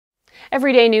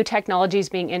Every day new technology is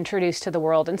being introduced to the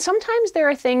world, and sometimes there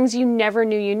are things you never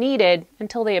knew you needed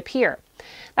until they appear.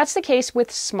 That's the case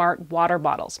with smart water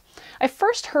bottles. I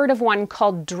first heard of one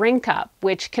called Drink Up,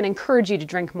 which can encourage you to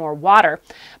drink more water.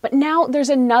 But now there's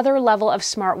another level of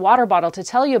smart water bottle to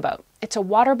tell you about. It's a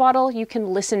water bottle you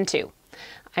can listen to.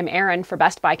 I'm Erin for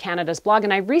Best Buy Canada's blog,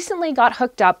 and I recently got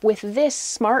hooked up with this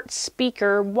smart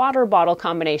speaker water bottle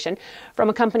combination from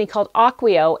a company called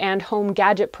Aquio and home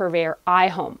gadget purveyor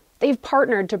iHome. They've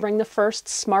partnered to bring the first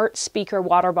smart speaker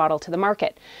water bottle to the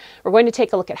market. We're going to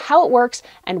take a look at how it works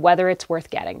and whether it's worth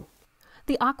getting.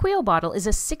 The Aquio bottle is a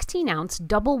 16-ounce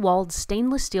double-walled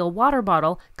stainless steel water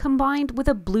bottle combined with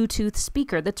a Bluetooth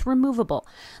speaker that's removable.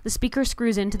 The speaker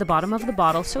screws into the bottom of the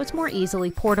bottle so it's more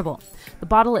easily portable. The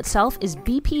bottle itself is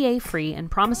BPA-free and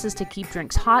promises to keep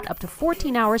drinks hot up to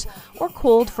 14 hours or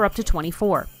cold for up to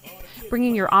 24.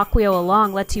 Bringing your Aquio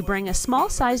along lets you bring a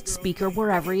small-sized speaker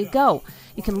wherever you go.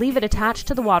 You can leave it attached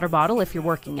to the water bottle if you're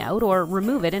working out, or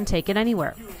remove it and take it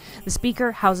anywhere. The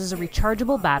speaker houses a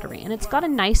rechargeable battery, and it's got a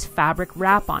nice fabric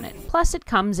wrap on it, plus it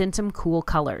comes in some cool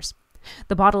colors.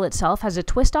 The bottle itself has a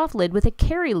twist-off lid with a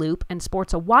carry loop and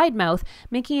sports a wide mouth,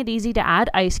 making it easy to add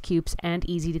ice cubes and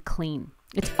easy to clean.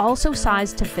 It's also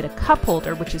sized to fit a cup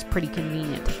holder, which is pretty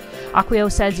convenient.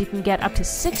 Aquio says you can get up to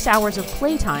 6 hours of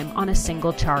playtime on a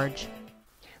single charge.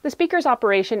 The speaker's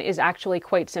operation is actually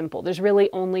quite simple. There's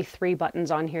really only 3 buttons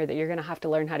on here that you're going to have to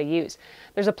learn how to use.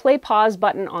 There's a play-pause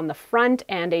button on the front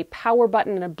and a power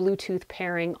button and a Bluetooth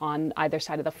pairing on either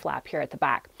side of the flap here at the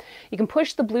back. You can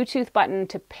push the Bluetooth button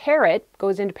to pair it,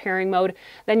 goes into pairing mode,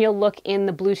 then you'll look in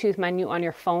the Bluetooth menu on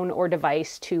your phone or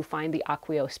device to find the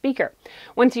Aquio speaker.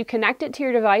 Once you connect it to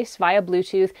your device via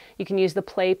Bluetooth, you can use the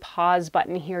play-pause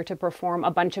button here to perform a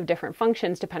bunch of different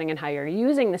functions depending on how you're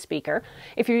using the speaker.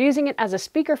 If you're using it as a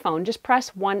speaker phone, just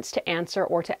press once to answer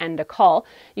or to end a call.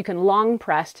 You can long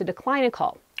press to decline a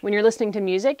call. When you're listening to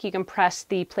music, you can press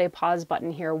the play pause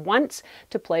button here once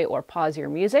to play or pause your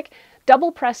music,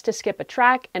 double press to skip a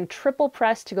track, and triple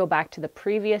press to go back to the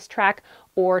previous track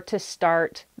or to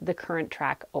start the current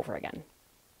track over again.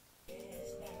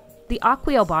 The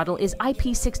Aquio bottle is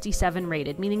IP67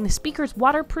 rated, meaning the speaker's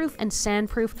waterproof and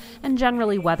sandproof and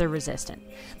generally weather resistant.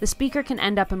 The speaker can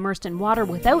end up immersed in water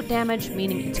without damage,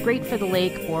 meaning it's great for the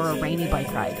lake or a rainy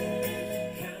bike ride.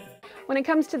 When it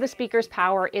comes to the speaker's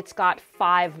power, it's got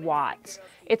 5 watts.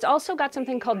 It's also got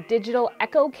something called digital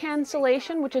echo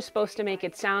cancellation, which is supposed to make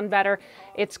it sound better.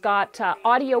 It's got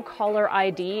audio caller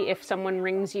ID if someone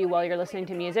rings you while you're listening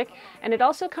to music. And it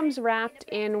also comes wrapped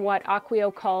in what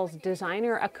Aquio calls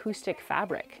designer acoustic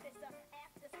fabric.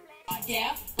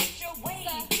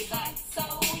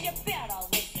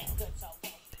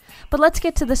 But let's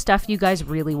get to the stuff you guys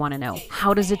really want to know.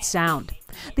 How does it sound?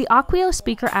 The Aquio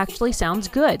speaker actually sounds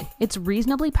good. It's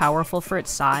reasonably powerful for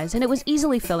its size, and it was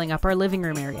easily filling up our living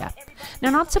room area. Now,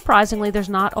 not surprisingly, there's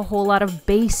not a whole lot of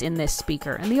bass in this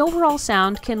speaker, and the overall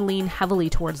sound can lean heavily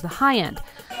towards the high end.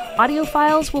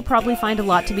 Audiophiles will probably find a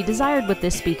lot to be desired with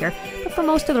this speaker, but for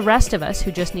most of the rest of us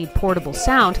who just need portable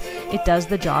sound, it does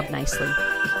the job nicely.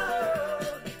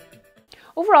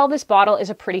 Overall, this bottle is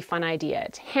a pretty fun idea.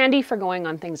 It's handy for going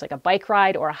on things like a bike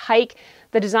ride or a hike.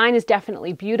 The design is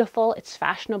definitely beautiful, it's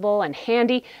fashionable and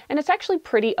handy, and it's actually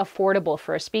pretty affordable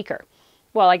for a speaker.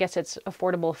 Well, I guess it's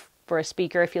affordable for a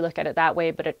speaker if you look at it that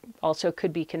way, but it also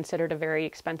could be considered a very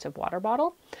expensive water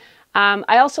bottle.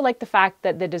 I also like the fact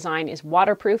that the design is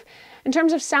waterproof. In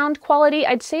terms of sound quality,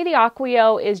 I'd say the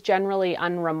Aquio is generally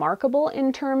unremarkable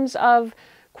in terms of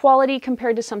quality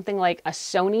compared to something like a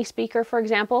Sony speaker, for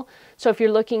example. So if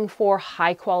you're looking for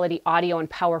high quality audio and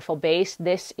powerful bass,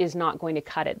 this is not going to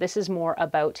cut it. This is more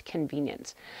about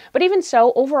convenience. But even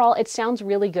so, overall, it sounds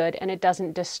really good and it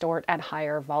doesn't distort at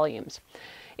higher volumes.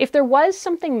 If there was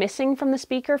something missing from the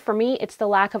speaker, for me, it's the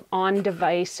lack of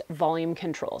on-device volume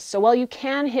controls. So while you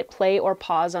can hit play or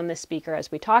pause on this speaker,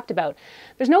 as we talked about,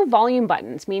 there's no volume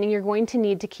buttons, meaning you're going to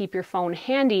need to keep your phone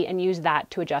handy and use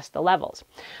that to adjust the levels.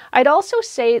 I'd also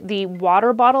say the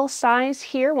water bottle size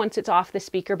here, once it's off the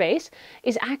speaker base,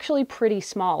 is actually pretty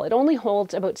small. It only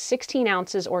holds about 16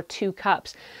 ounces or 2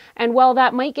 cups. And while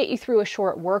that might get you through a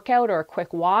short workout or a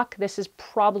quick walk, this is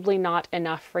probably not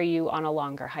enough for you on a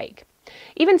longer hike.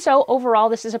 Even so, overall,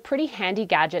 this is a pretty handy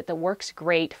gadget that works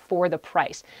great for the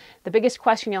price. The biggest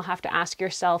question you'll have to ask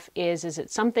yourself is it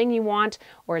something you want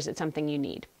or is it something you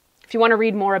need? If you want to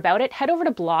read more about it, head over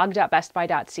to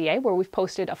blog.bestbuy.ca where we've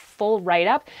posted a full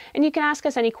write-up and you can ask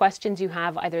us any questions you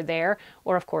have either there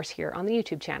or of course here on the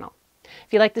YouTube channel.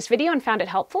 If you liked this video and found it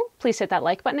helpful, please hit that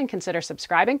like button and consider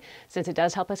subscribing since it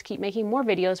does help us keep making more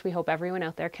videos we hope everyone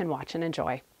out there can watch and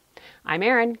enjoy. I'm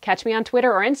Erin. Catch me on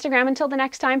Twitter or Instagram. Until the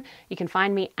next time, you can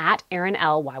find me at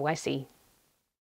ErinLYYC.